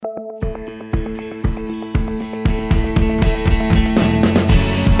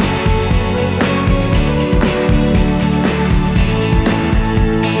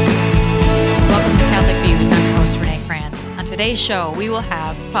show, we will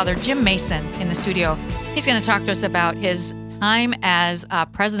have Father Jim Mason in the studio. He's going to talk to us about his time as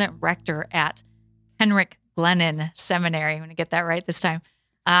president rector at Henrik Glennon Seminary. I'm going to get that right this time.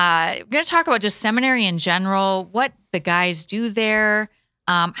 We're going to talk about just seminary in general, what the guys do there,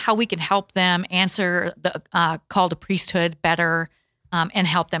 how we can help them answer the call to priesthood better, and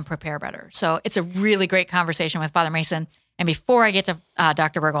help them prepare better. So it's a really great conversation with Father Mason. And before I get to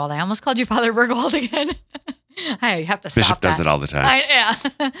Dr. Bergwald, I almost called you Father Bergwald again. I have to stop Bishop does that. it all the time.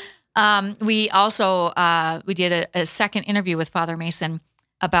 Yeah. We also we did a second interview with Father Mason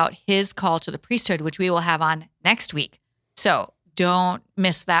about his call to the priesthood, which we will have on next week. So don't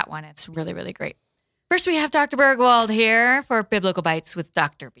miss that one. It's really, really great. First, we have Dr. Bergwald here for Biblical Bites with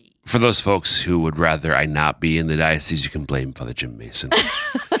Dr. B. For those folks who would rather I not be in the diocese, you can blame Father Jim Mason.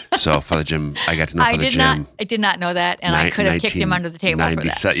 So, Father Jim, I got to know Father Jim. I did not know that, and I could have kicked him under the table for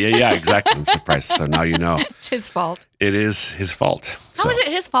that. Yeah, exactly. I'm surprised. So now you know. It's his fault. It is his fault. How is it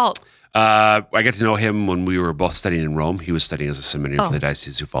his fault? I got to know him when we were both studying in Rome. He was studying as a seminarian for the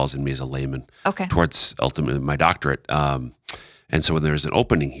Diocese of Sioux Falls, and me as a layman towards ultimately my doctorate. And so when there was an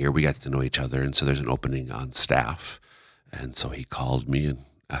opening here, we got to know each other. And so there's an opening on staff. And so he called me and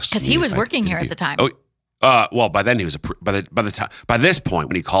asked me. Because he was working here at the time. Well, by then he was by this point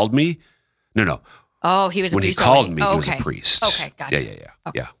when he called me, no. Oh, he was a priest. When he called me, he was a priest. Okay, gotcha.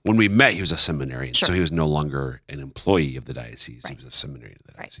 Yeah. When we met, he was a seminarian. Sure. So he was no longer an employee of the diocese. Right. He was a seminarian of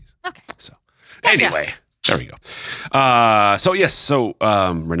the diocese. Right. Okay. So anyway, there we go. So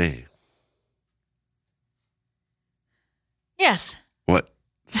Renee. Yes. What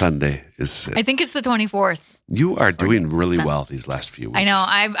Sunday is it? I think it's the 24th. You are doing really well these last few weeks. I know.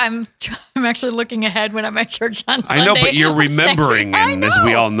 I'm actually looking ahead when I'm at church on Sunday. I know, but you're remembering, and as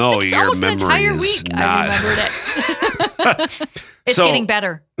we all know, it's your almost memory an entire is week. not. I remembered it. It's getting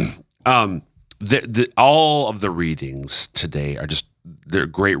better. All of the readings today they're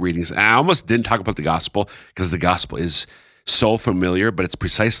great readings. And I almost didn't talk about the gospel because the gospel is so familiar, but it's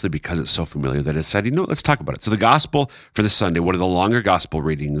precisely because it's so familiar that I said, let's talk about it. So the gospel for this Sunday, one of the longer gospel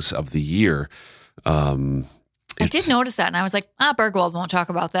readings of the year. I did notice that, and I was like, Bergwald won't talk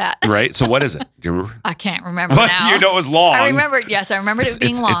about that. Right? So what is it? Do you remember? I can't remember now. You know it was long. I remembered it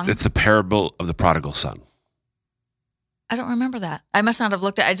being long. It's the parable of the prodigal son. I don't remember that. I must not have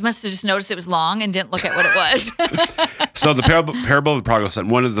looked at it. I must have just noticed it was long and didn't look at what it was. So the parable of the prodigal son,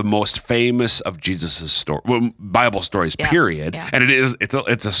 one of the most famous of Jesus' Bible stories, period. Yeah. And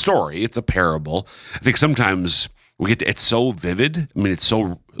it's a story. It's a parable. I think sometimes it's so vivid. I mean, it's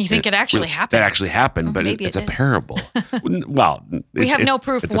so... You think it actually happened? That actually happened, but it's a parable. Well... We have no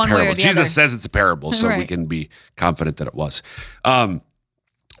proof one way or the other. Jesus says it's a parable, so we can be confident that it was.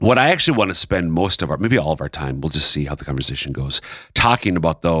 What I actually want to spend most of maybe all of our time, we'll just see how the conversation goes, talking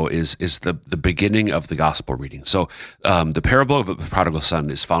about, though, is the beginning of the gospel reading. So the parable of the prodigal son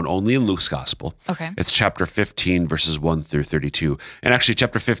is found only in Luke's gospel. Okay. It's chapter 15, verses 1 through 32. And actually,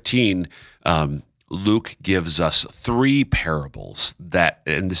 chapter 15, Luke gives us three parables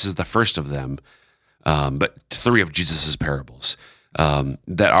and this is the first of them, but three of Jesus's parables.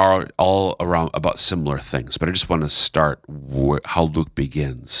 That are all around about similar things. But I just want to start how Luke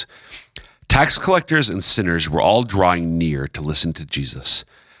begins. Tax collectors and sinners were all drawing near to listen to Jesus.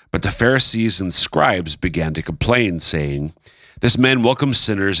 But the Pharisees and scribes began to complain, saying, "This man welcomes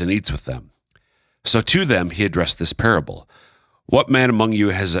sinners and eats with them." So to them he addressed this parable. What man among you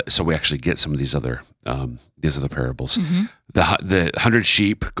has... So we actually get some of these other parables. Mm-hmm. The 100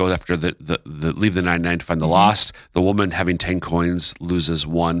 sheep go after leave the 99 to find the lost. The woman having 10 coins loses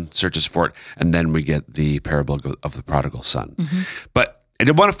one, searches for it, and then we get the parable of the prodigal son. Mm-hmm. But I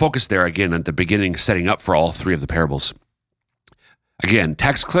did want to focus there again at the beginning, setting up for all three of the parables. Again,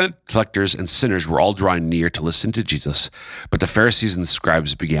 tax collectors and sinners were all drawing near to listen to Jesus, but the Pharisees and the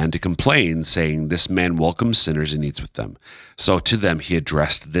scribes began to complain, saying, "This man welcomes sinners and eats with them." So to them he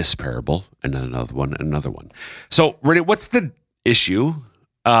addressed this parable, and another one, and another one. So, Renee, what's the issue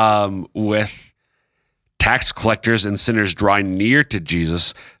with tax collectors and sinners drawing near to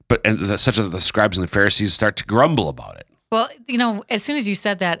Jesus, such that the scribes and the Pharisees start to grumble about it? Well, as soon as you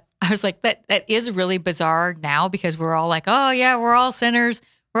said that, I was like, that is really bizarre now because we're all like, oh yeah, we're all sinners.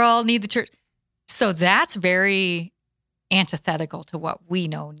 We all need the church. So that's very antithetical to what we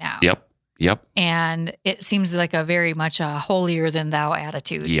know now. Yep. And it seems like a very much a holier than thou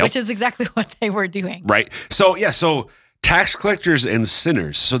attitude, which is exactly what they were doing. Right. So tax collectors and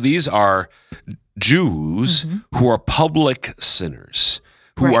sinners. So these are Jews who are public sinners,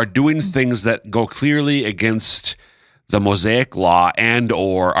 who are doing things that go clearly against the Mosaic law and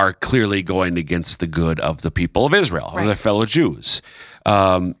or are clearly going against the good of the people of Israel, or their fellow Jews.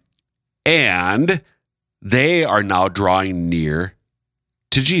 And they are now drawing near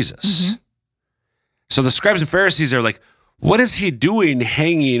to Jesus. So the scribes and Pharisees are like, what is he doing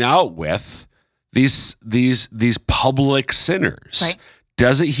hanging out with these public sinners? Right.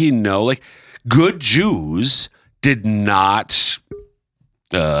 Doesn't he know? Like, good Jews did not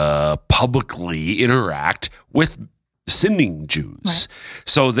publicly interact with sinning Jews. Right.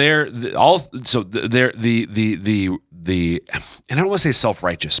 So they're and I don't want to say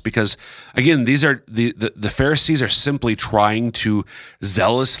self-righteous, because again, these are the Pharisees are simply trying to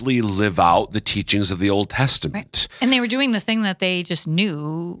zealously live out the teachings of the Old Testament. Right. And they were doing the thing that they just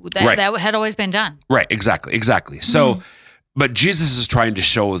knew that had always been done. Right, exactly. So, but Jesus is trying to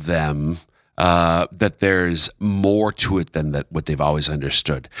show them that there's more to it than what they've always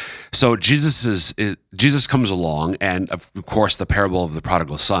understood. So Jesus comes along, and of course, the parable of the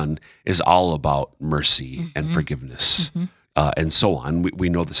prodigal son is all about mercy and forgiveness. And so on. We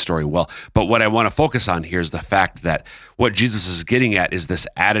know the story well. But what I want to focus on here is the fact that what Jesus is getting at is this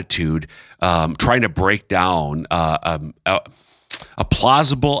attitude, trying to break down a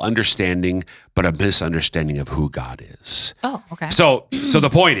plausible understanding, but a misunderstanding of who God is. Oh, okay. So the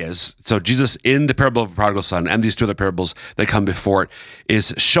point is, Jesus in the parable of the prodigal son and these two other parables that come before it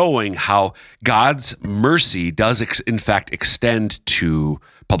is showing how God's mercy does in fact extend to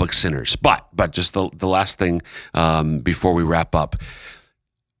public sinners. But just the last thing before we wrap up,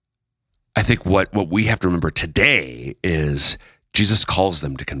 I think what we have to remember today is Jesus calls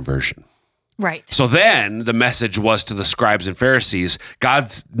them to conversion. Right. So then the message was to the scribes and Pharisees,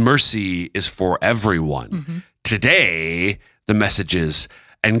 God's mercy is for everyone. Today, the message is,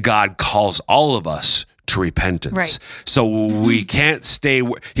 and God calls all of us to repentance. Right. So we can't stay,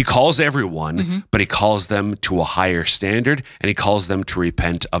 he calls everyone, but he calls them to a higher standard, and he calls them to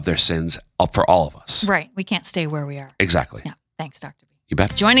repent of their sins for all of us. Right. We can't stay where we are. Exactly. Yeah. Thanks, Dr. B. You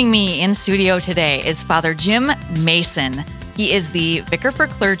bet. Joining me in studio today is Father Jim Mason. He is the vicar for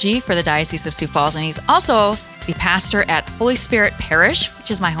clergy for the Diocese of Sioux Falls, and he's also the pastor at Holy Spirit Parish, which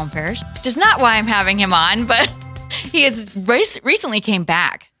is my home parish, which is not why I'm having him on, but he has recently came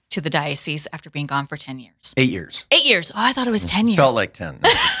back to the diocese after being gone for 10 years. 8 years. 8 years. Oh, I thought it was 10 years. Felt like 10. No,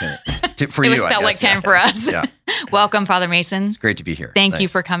 just kidding. For you, felt like 10 for us. Yeah. Welcome, Father Mason. It's great to be here. Thank you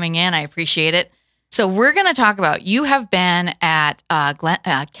for coming in. I appreciate it. So we're going to talk about, you have been at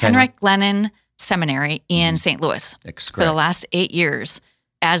Kenrick Glennon Seminary in St. Louis for the last 8 years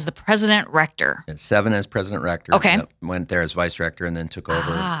as the president rector. 7 as president rector. Okay. Went there as vice rector and then took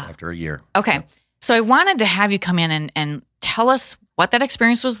over after a year. Okay. Yep. So I wanted to have you come in and tell us what that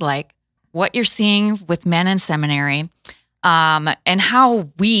experience was like, what you're seeing with men in seminary, and how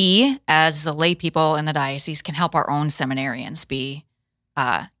we, as the lay people in the diocese, can help our own seminarians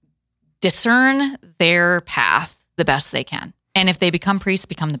discern their path the best they can. And if they become priests,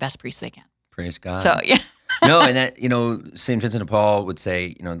 become the best priests they can. Praise God. So, yeah. No, and that, St. Vincent de Paul would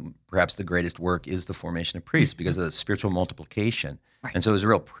say, perhaps the greatest work is the formation of priests because of the spiritual multiplication. Right. And so it was a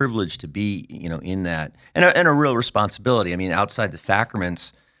real privilege to be, in that, and a real responsibility. I mean, outside the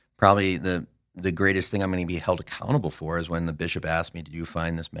sacraments, probably the greatest thing I'm going to be held accountable for is when the bishop asked me, do you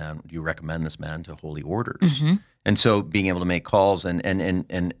recommend this man to holy orders? And so being able to make calls and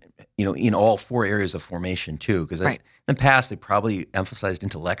in all 4 areas of formation too, because in the past they probably emphasized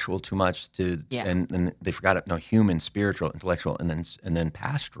intellectual too much and they forgot human, spiritual, intellectual, and then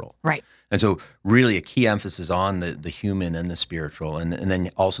pastoral. Right. And so really a key emphasis on the human and the spiritual, and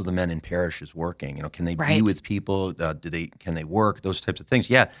then also the men in parishes working. Can they be with people? Can they work? Those types of things.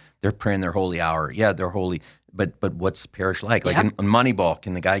 Yeah, they're praying their holy hour. Yeah, they're holy. But what's the parish like? Like in Moneyball,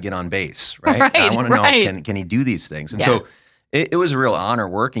 can the guy get on base? Right. I want to know, can he do these things? And so it was a real honor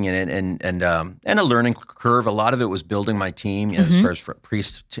working in it, and a learning curve. A lot of it was building my team as far as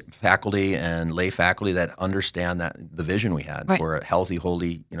priest faculty and lay faculty that understand the vision we had for a healthy,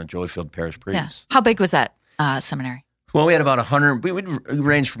 holy, joy-filled parish priest. Yeah. How big was that seminary? Well, we had about 100. We would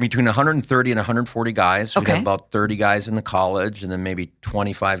range from between 130 and 140 guys. We'd have about 30 guys in the college, and then maybe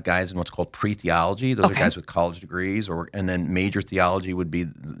 25 guys in what's called pre-theology. Those are guys with college degrees, and then major theology would be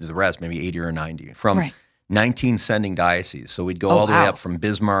the rest, maybe 80 or 90 from 19 sending dioceses. So we'd go all the way up from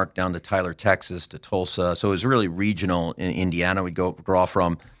Bismarck down to Tyler, Texas, to Tulsa. So it was really regional. In Indiana, we'd draw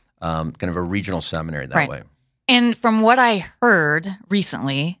from kind of a regional seminary that way. And from what I heard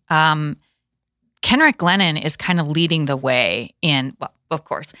recently, Kenrick Glennon is kind of leading the way in,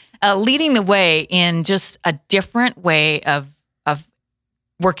 leading the way in just a different way of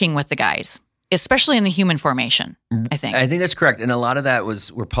working with the guys, especially in the human formation, I think. I think that's correct. And a lot of that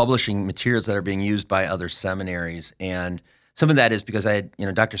we're publishing materials that are being used by other seminaries. And some of that is because I had,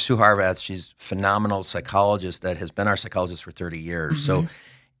 Dr. Sue Harvath, she's a phenomenal psychologist that has been our psychologist for 30 years. So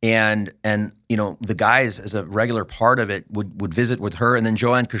And the guys, as a regular part of it, would visit with her, and then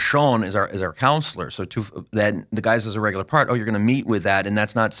Joanne Cushon is our counselor. So then the guys as a regular part. Oh, you're going to meet with that, and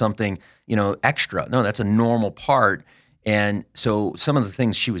that's not something extra. No, that's a normal part. And so some of the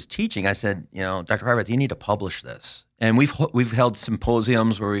things she was teaching, I said, Dr. Harbath, you need to publish this. And we've held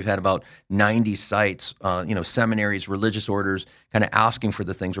symposiums where we've had about 90 sites, seminaries, religious orders, kind of asking for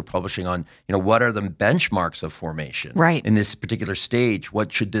the things we're publishing on. What are the benchmarks of formation in this particular stage?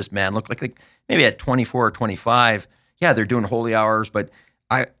 What should this man look like? Maybe at 24 or 25, yeah, they're doing holy hours, but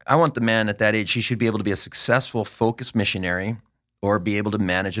I want the man at that age. He should be able to be a successful, focused missionary, or be able to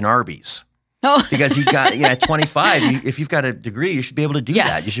manage an Arby's. Oh. Because he got at 25, if you've got a degree, you should be able to do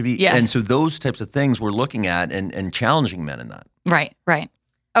that. You should be, and so those types of things we're looking at and challenging men in that. Right.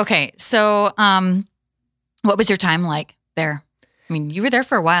 Okay, so what was your time like there? I mean, you were there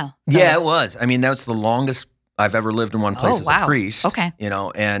for a while. So. Yeah, it was. I mean, that was the longest I've ever lived in one place as a priest. Okay,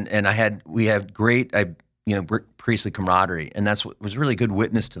 and we had great, priestly camaraderie, and that's what was really good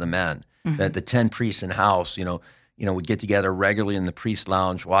witness to the men. That the 10 priests in house, we'd get together regularly in the priest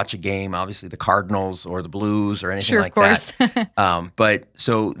lounge, watch a game, obviously the Cardinals or the Blues or anything like that. But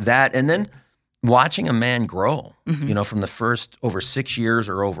so that, and then watching a man grow, from the first over 6 years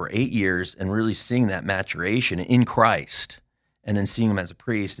or over 8 years, and really seeing that maturation in Christ, and then seeing him as a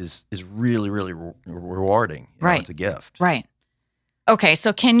priest is really, really rewarding. It's a gift. Right. Okay,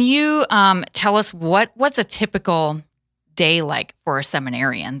 so can you tell us what's a typical day like for a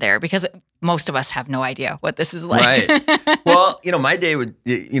seminarian there? Because most of us have no idea what this is like. Right. Well, my day would,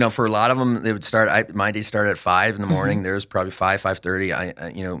 for a lot of them, they would start. My day started at 5 in the morning. There's probably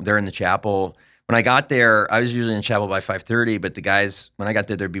 5:30. They're in the chapel. When I got there, I was usually in the chapel by 5:30. But the guys, when I got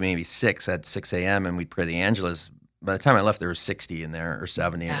there, there'd be maybe 6 a.m. and we'd pray the Angelus. By the time I left, there was 60 in there or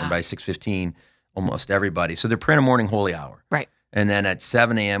 70, and by 6:15, almost everybody. So they're praying a morning holy hour. Right. And then at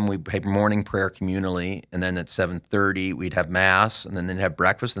 7 a.m., we'd have morning prayer communally. And then at 7:30, we'd have mass, and then they'd have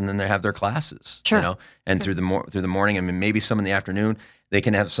breakfast, and then they'd have their classes. Sure. And through the morning, and maybe some in the afternoon. They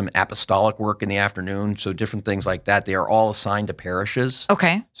can have some apostolic work in the afternoon. So different things like that. They are all assigned to parishes.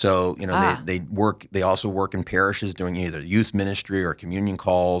 Okay. So, they also work in parishes doing either youth ministry or communion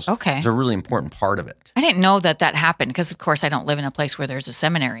calls. Okay. It's a really important part of it. I didn't know that happened because, of course, I don't live in a place where there's a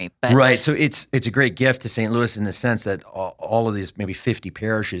seminary. But right. So it's a great gift to St. Louis in the sense that all of these maybe 50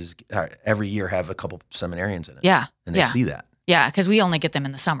 parishes every year have a couple seminarians in it. Yeah. And they see that. Yeah, because we only get them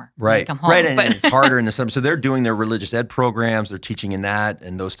in the summer. Right. When they come home. Right. And it's harder in the summer. So they're doing their religious ed programs. They're teaching in that,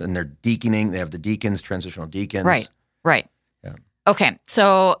 and they're deaconing. They have the deacons, transitional deacons. Right. Yeah. Okay.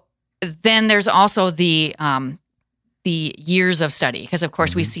 So then there's also the years of study, because of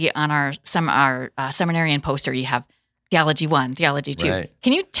course we see on our seminarian poster you have Theology 1, Theology 2. Right.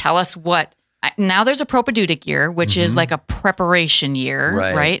 Can you tell us now there's a propedeutic year, which is like a preparation year,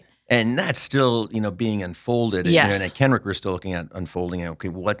 right? And that's still, being unfolded. Yes. And at Kenrick, we're still looking at unfolding. Okay,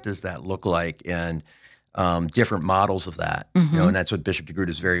 what does that look like? And different models of that. And that's what Bishop DeGroot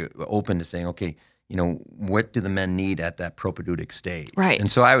is very open to saying. Okay, what do the men need at that propedeutic stage? Right.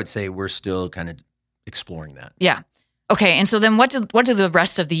 And so I would say we're still kind of exploring that. Yeah. Okay. And so then, what do the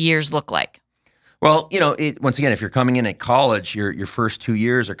rest of the years look like? Well, once again, if you're coming in at college, your first 2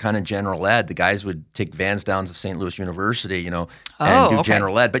 years are kind of general ed. The guys would take vans down to St. Louis University, and do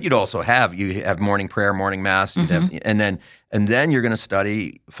general ed. But you'd also have morning prayer, morning mass, and then you're going to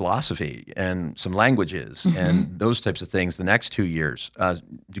study philosophy and some languages and those types of things. The next 2 years,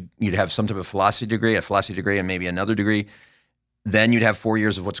 you'd have some type of philosophy degree, and maybe another degree. Then you'd have 4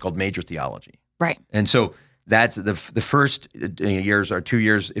 years of what's called major theology. Right. And so that's the first years are 2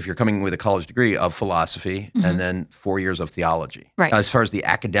 years if you're coming with a college degree of philosophy, and then 4 years of theology. Right. As far as the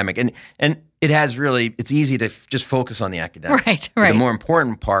academic, and it has really, it's easy to just focus on the academic. Right. The more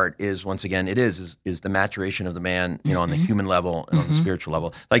important part is, once again, is the maturation of the man, on the human level and on the spiritual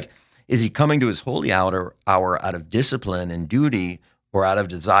level. Like, is he coming to his holy hour out of discipline and duty, or out of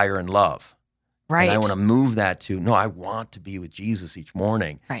desire and love? Right. And I want to move that to, no, I want to be with Jesus each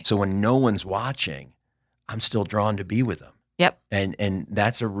morning. Right. So when no one's watching, I'm still drawn to be with him. Yep. And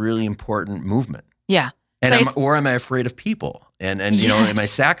that's a really important movement. Yeah. And So or am I afraid of people? And am I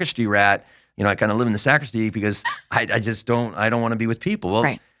sacristy rat? I kind of live in the sacristy because I don't want to be with people. Well,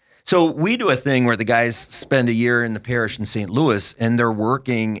 Right. So we do a thing where the guys spend a year in the parish in St. Louis, and they're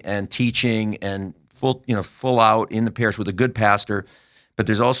working and teaching and full out in the parish with a good pastor. But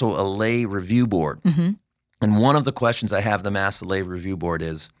there's also a lay review board. And one of the questions I have them ask the lay review board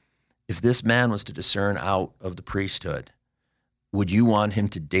is, if this man was to discern out of the priesthood, would you want him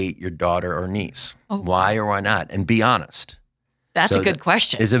to date your daughter or niece? Oh. Why or why not? And be honest. That's a good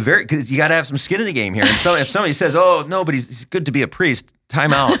question. It's because you got to have some skin in the game here. And so if somebody says, "Oh, no, but he's good to be a priest,"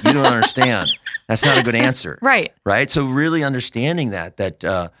 time out. You don't understand. That's not a good answer. Right. Right. So really understanding that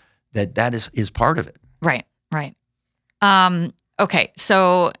is part of it. Right. Right. Okay.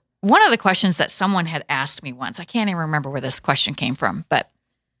 So one of the questions that someone had asked me once, I can't even remember where this question came from, but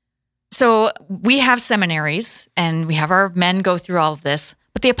so we have seminaries and we have our men go through all of this,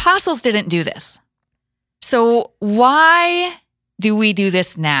 but the apostles didn't do this. So why do we do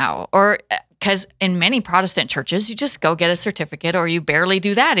this now? Or because in many Protestant churches, you just go get a certificate, or you barely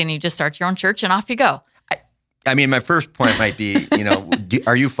do that and you just start your own church and off you go. I mean, my first point might be,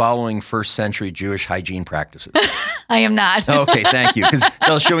 are you following first century Jewish hygiene practices? I am not. Okay, thank you. Because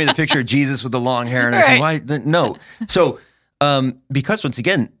they'll show me the picture of Jesus with the long hair and everything. Why? No. So, because once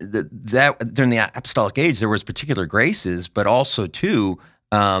again, that during the apostolic age, there was particular graces, but also too,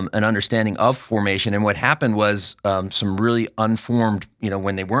 an understanding of formation. And what happened was some really unformed,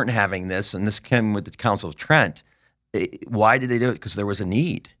 when they weren't having this, and this came with the Council of Trent. Why did they do it? Because there was a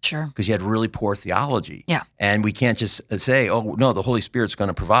need. Sure. Because you had really poor theology. Yeah. And we can't just say, oh, no, the Holy Spirit's going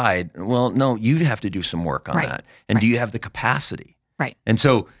to provide. Well, no, you have to do some work on that. And do you have the capacity? Right. And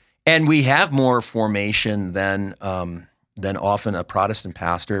so, and we have more formation than often a Protestant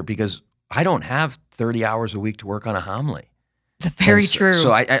pastor, because I don't have 30 hours a week to work on a homily. It's very true. So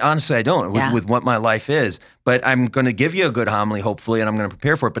I honestly, I don't with what my life is, but I'm going to give you a good homily, hopefully, and I'm going to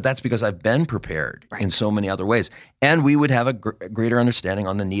prepare for it. But that's because I've been prepared in so many other ways. And we would have a greater understanding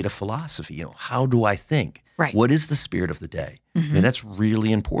on the need of philosophy. How do I think? Right. What is the spirit of the day? Mm-hmm. I mean, that's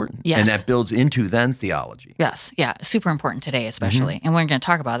really important. Yes. And that builds into then theology. Yes. Yeah. Super important today, especially. Mm-hmm. And we're going to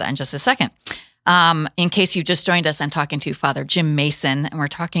talk about that in just a second. In case you just joined us, I'm talking to Father Jim Mason, and we're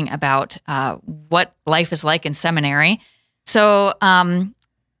talking about what life is like in seminary. So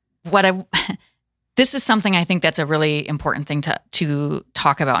this is something I think that's a really important thing to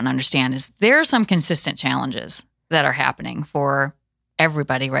talk about and understand is there are some consistent challenges that are happening for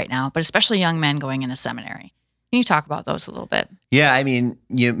everybody right now, but especially young men going into seminary. Can you talk about those a little bit? Yeah, I mean,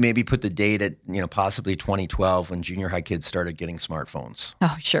 you maybe put the date at, possibly 2012 when junior high kids started getting smartphones.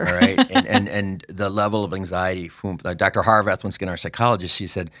 Oh, sure. All right. and the level of anxiety. Dr. Harvath, once again, our psychologist, she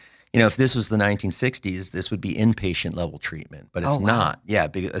said, if this was the 1960s, this would be inpatient level treatment, but it's not. Yeah,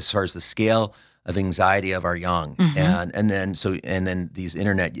 as far as the scale of anxiety of our young, mm-hmm. and then these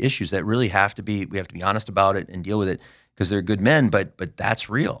internet issues that really we have to be honest about it and deal with it because they're good men, but that's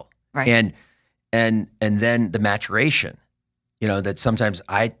real. Right. And then the maturation, that sometimes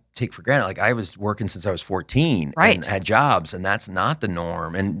I take for granted. Like I was working since I was 14 and had jobs, and that's not the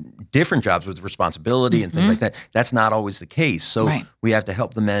norm, and different jobs with responsibility mm-hmm. and things like that. That's not always the case. So we have to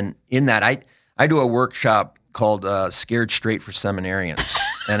help the men in that. I do a workshop called Scared Straight for Seminarians,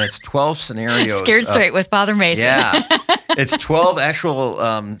 and it's 12 scenarios. Scared Straight with Father Mason. Yeah. It's 12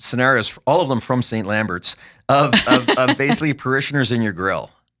 actual scenarios, all of them from St. Lambert's, of basically parishioners in your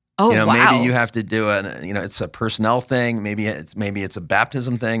grill. Oh, wow. Maybe you have to do it's a personnel thing. Maybe it's a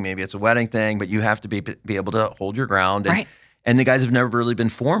baptism thing. Maybe it's a wedding thing. But you have to be able to hold your ground. And the guys have never really been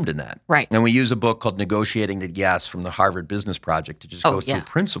formed in that. Right. And we use a book called Negotiating the Yes from the Harvard Business Project to just go through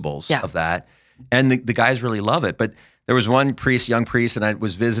principles of that. And the guys really love it. But there was one young priest, and I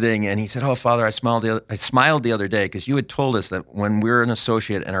was visiting, and he said, "Oh, Father, I smiled the other day because you had told us that when we're an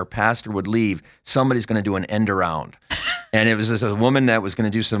associate and our pastor would leave, somebody's going to do an end around." And it was just a woman that was going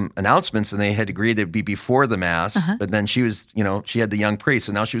to do some announcements, and they had agreed it'd be before the Mass. Uh-huh. But then she was, she had the young priest,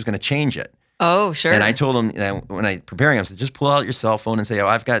 so now she was going to change it. Oh, sure. And I told him when I preparing him, I said, just pull out your cell phone and say, "Oh,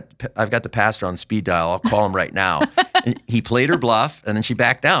 I've got the pastor on speed dial. I'll call him right now." And he played her bluff, and then she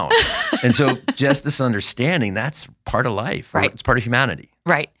backed down. And so, just this understanding, that's part of life. Right. It's part of humanity.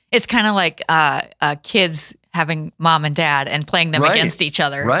 Right. It's kind of like kids having mom and dad and playing them against each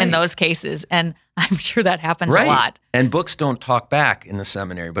other in those cases. And I'm sure that happens a lot. And books don't talk back in the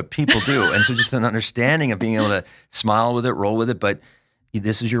seminary, but people do. And so just an understanding of being able to smile with it, roll with it. But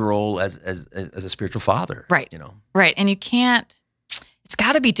this is your role as a spiritual father. Right. Right. And you can't, it's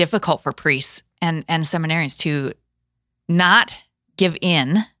got to be difficult for priests and seminarians to not give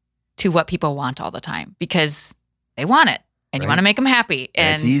in to what people want all the time because they want it. And you want to make them happy.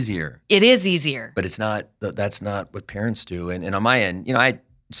 And it's easier. It is easier. But it's not, that's not what parents do. And on my end, I had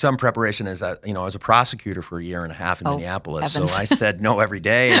some preparation as I was a prosecutor for a year and a half in Minneapolis. Heavens. So I said no every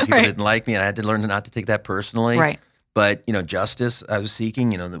day and people didn't like me and I had to learn not to take that personally. Right. But, justice I was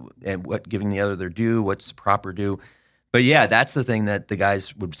seeking, and giving the other their due, what's the proper due. But yeah, that's the thing that the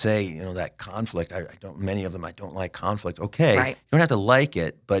guys would say, that conflict. Many of them, I don't like conflict. Okay. Right. You don't have to like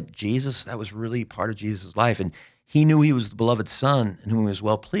it, but Jesus, that was really part of Jesus' life. And he knew he was the beloved son and whom he was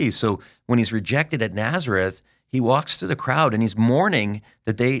well pleased. So when he's rejected at Nazareth, he walks through the crowd and he's mourning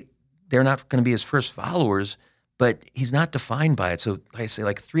that they're not going to be his first followers, but he's not defined by it. So like I say,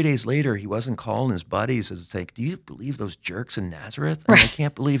 like 3 days later, he wasn't calling his buddies. It's like, do you believe those jerks in Nazareth? I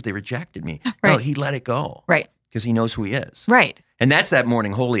can't believe they rejected me. No, he let it go. Right. Because he knows who he is. Right. And that's that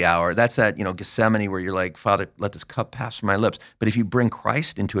morning holy hour. That's that, Gethsemane where you're like, Father, let this cup pass from my lips. But if you bring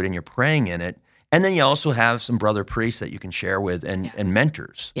Christ into it and you're praying in it, and then you also have some brother priests that you can share with and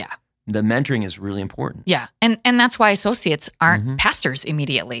mentors. Yeah. The mentoring is really important. Yeah. And that's why associates aren't pastors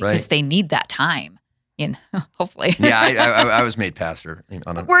immediately, because they need that time. Hopefully. Yeah, I was made pastor.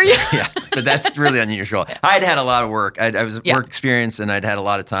 Were you? Yeah, but that's really unusual. I'd had a lot of work. I was work experience, and I'd had a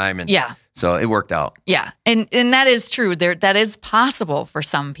lot of time, and so it worked out. Yeah, and that is true. That is possible for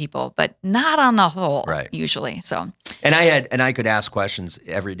some people, but not on the whole. Right. Usually. So. And I could ask questions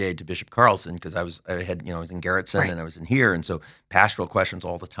every day to Bishop Carlson because I was in Garrettson and I was in here, and so pastoral questions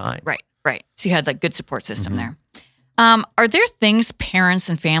all the time. Right. So you had like good support system there. Are there things parents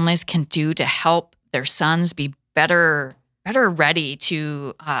and families can do to help their sons be better ready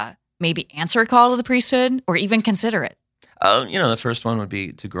to maybe answer a call to the priesthood or even consider it? The first one would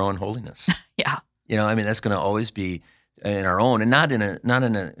be to grow in holiness. Yeah. That's going to always be in our own, and not in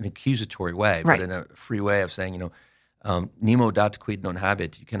an accusatory way, but in a free way of saying, nemo dat quid non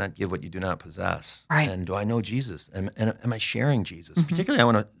habet. You cannot give what you do not possess. Right. And do I know Jesus? And am I sharing Jesus? Particularly, I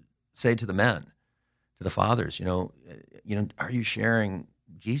want to say to the men, to the fathers, are you sharing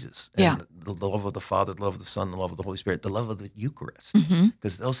Jesus and the love of the Father, the love of the Son, the love of the Holy Spirit, the love of the Eucharist,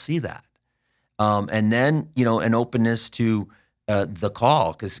 because they'll see that. And then, an openness to the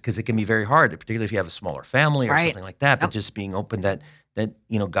call, because it can be very hard, particularly if you have a smaller family or something like that, but just being open that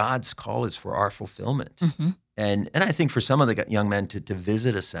God's call is for our fulfillment. And I think for some of the young men to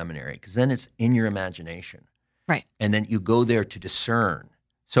visit a seminary, because then it's in your imagination. Right. And then you go there to discern.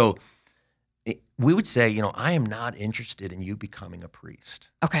 So we would say, I am not interested in you becoming a priest.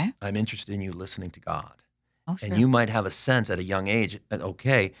 Okay. I'm interested in you listening to God. Oh, sure. And you might have a sense at a young age,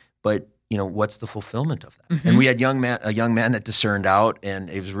 okay, but what's the fulfillment of that? And we had a young man that discerned out, and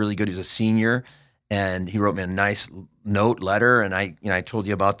it was really good. He was a senior, and he wrote me a nice letter, and I told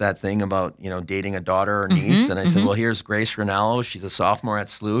you about that thing about dating a daughter or niece, and I said, well, here's Grace Rinaldo. She's a sophomore at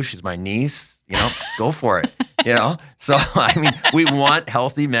SLU. She's my niece. Go for it. So we want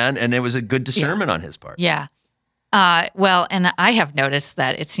healthy men, and it was a good discernment on his part. Yeah. Well, and I have noticed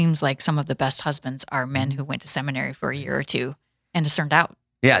that it seems like some of the best husbands are men who went to seminary for a year or two and discerned out.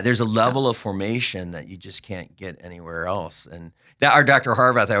 Yeah, there's a level of formation that you just can't get anywhere else. And our Dr.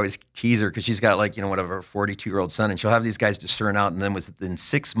 Harvath, I always tease her because she's got whatever, 42-year-old son, and she'll have these guys discern out, and then within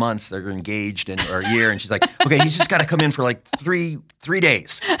 6 months they're engaged or a year, and she's like, okay, he's just got to come in for like three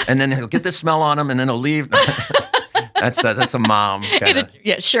days, and then he'll get the smell on him, and then he'll leave. That's a mom kinda.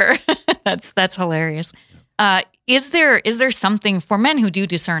 Yeah, sure. That's hilarious. Is there something for men who do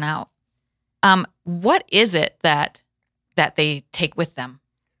discern out? What is it that they take with them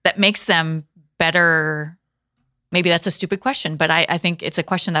that makes them better? Maybe that's a stupid question, but I think it's a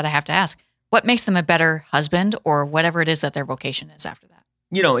question that I have to ask. What makes them a better husband, or whatever it is that their vocation is after that?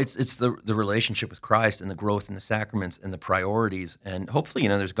 It's the relationship with Christ and the growth in the sacraments and the priorities. And hopefully,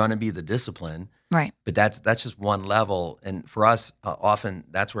 there's going to be the discipline. Right. But that's just one level. And for us, often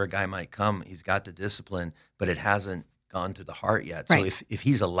that's where a guy might come. He's got the discipline, but it hasn't gone to the heart yet. Right. So if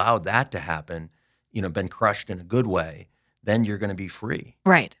he's allowed that to happen, been crushed in a good way, then you're going to be free.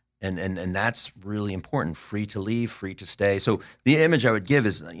 Right. And that's really important. Free to leave, free to stay. So the image I would give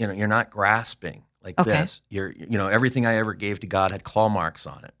is, you're not grasping like this. You're, everything I ever gave to God had claw marks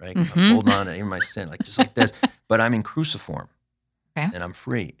on it, right? I'm holding on to even my sin, just like this. But I'm in cruciform, and I'm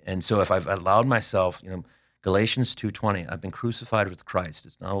free. And so if I've allowed myself, Galatians 2:20, I've been crucified with Christ.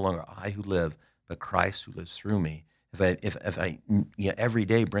 It's no longer I who live, but Christ who lives through me. If I every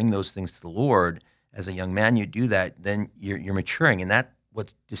day bring those things to the Lord, as a young man, you do that, then you're maturing, and that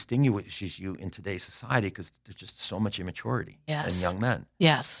what distinguishes you in today's society, because there's just so much immaturity in young men.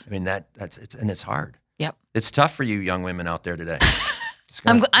 Yes. It's hard. Yep. It's tough for you young women out there today.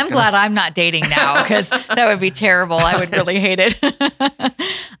 I'm glad I'm not dating now, because that would be terrible. I would really hate it.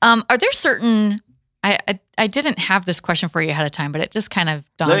 Are there certain? I didn't have this question for you ahead of time, but it just kind of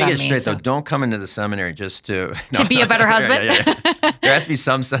dawned on me. Let me get straight, though. Don't come into the seminary just to be a better husband. Yeah. There has to be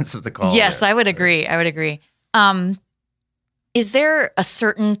some sense of the call. Yes, there. I would agree. Is there a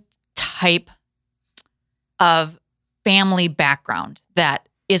certain type of family background that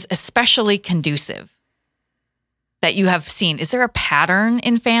is especially conducive that you have seen? Is there a pattern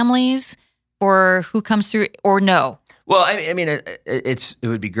in families or who comes through, or no? Well, I mean, it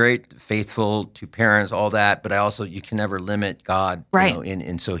would be great, faithful to parents, all that, but you can never limit God, Right.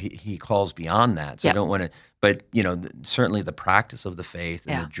 And so he calls beyond that. So Yep. I don't want to, but certainly the practice of the faith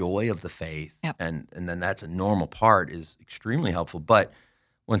and Yeah. the joy of the faith, Yep. and then that's a normal part is extremely helpful. But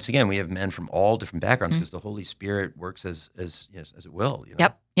once again, we have men from all different backgrounds because the Holy Spirit works as it will.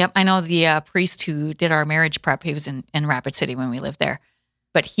 Yep. I know the priest who did our marriage prep. He was in Rapid City when we lived there,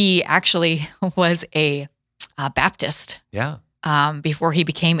 but he actually was a Baptist Yeah. before he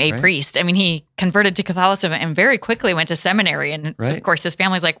became a Right. priest. I mean, he converted to Catholicism and very quickly went to seminary. And Right. of course, his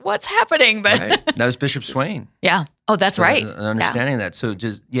family's like, "What's happening?" But Right. That was Bishop Swain. yeah. Oh, that's So right. Understanding that. So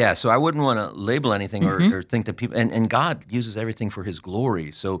so I wouldn't want to label anything or think that people, and God uses everything for his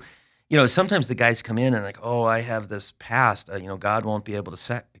glory. So, sometimes the guys come in and like, oh, I have this past, God won't be able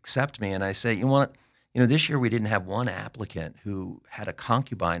to accept me. And I say, you want, this year we didn't have one applicant who had a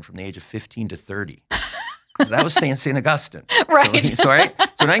concubine from the age of 15 to 30. Because that was St. Augustine. Right. So I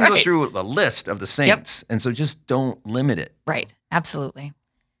can go Right. through a list of the saints. And so just don't limit it. Right. Absolutely.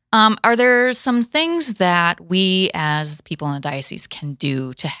 Are there some things that we as people in the diocese can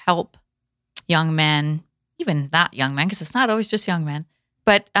do to help young men, even not young men, because it's not always just young men,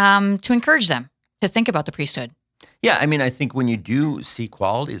 but to encourage them to think about the priesthood? Yeah, I mean, I think when you do see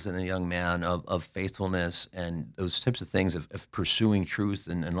qualities in a young man of faithfulness and those types of things of pursuing truth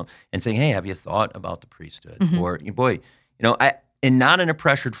and saying, hey, have you thought about the priesthood? Mhm. Or, boy, and not in a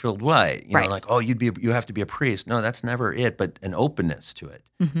pressure-filled way, Right. like, oh, you have to be a priest. No, that's never it, but an openness to it.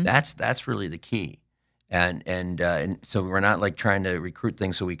 Mhm. That's really the key. And so we're not like trying to recruit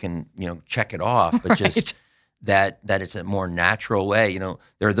things so we can, check it off, but Right. just that it's a more natural way. There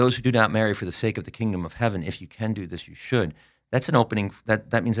are those who do not marry for the sake of the kingdom of heaven. If you can do this, you should. That's an opening.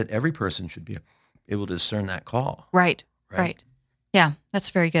 That means that every person should be able to discern that call. Right. Yeah, that's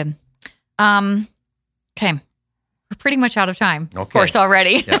very good. Okay. We're pretty much out of time, of Okay. course,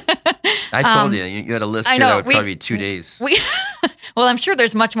 already. Yeah. I told you had a list I here know, that would we- probably be 2 days. Well, I'm sure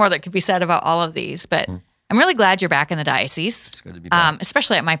there's much more that could be said about all of these, but I'm really glad you're back in the diocese. It's good to be back.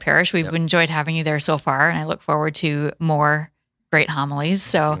 Especially at my parish. We've Yep. enjoyed having you there so far, and I look forward to more great homilies.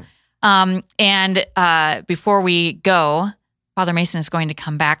 So, before we go, Father Mason is going to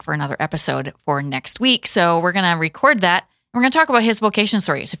come back for another episode for next week. So we're going to record that. And we're going to talk about his vocation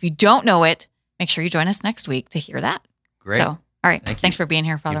story. So if you don't know it, make sure you join us next week to hear that. Great. So, all right. Thank you. Thanks for being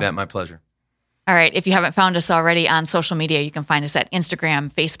here, Father. You bet. My pleasure. All right. If you haven't found us already on social media, you can find us at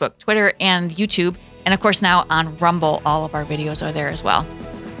Instagram, Facebook, Twitter, and YouTube. And of course, now on Rumble, all of our videos are there as well.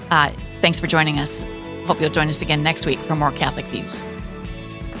 Thanks for joining us. Hope you'll join us again next week for more Catholic Views.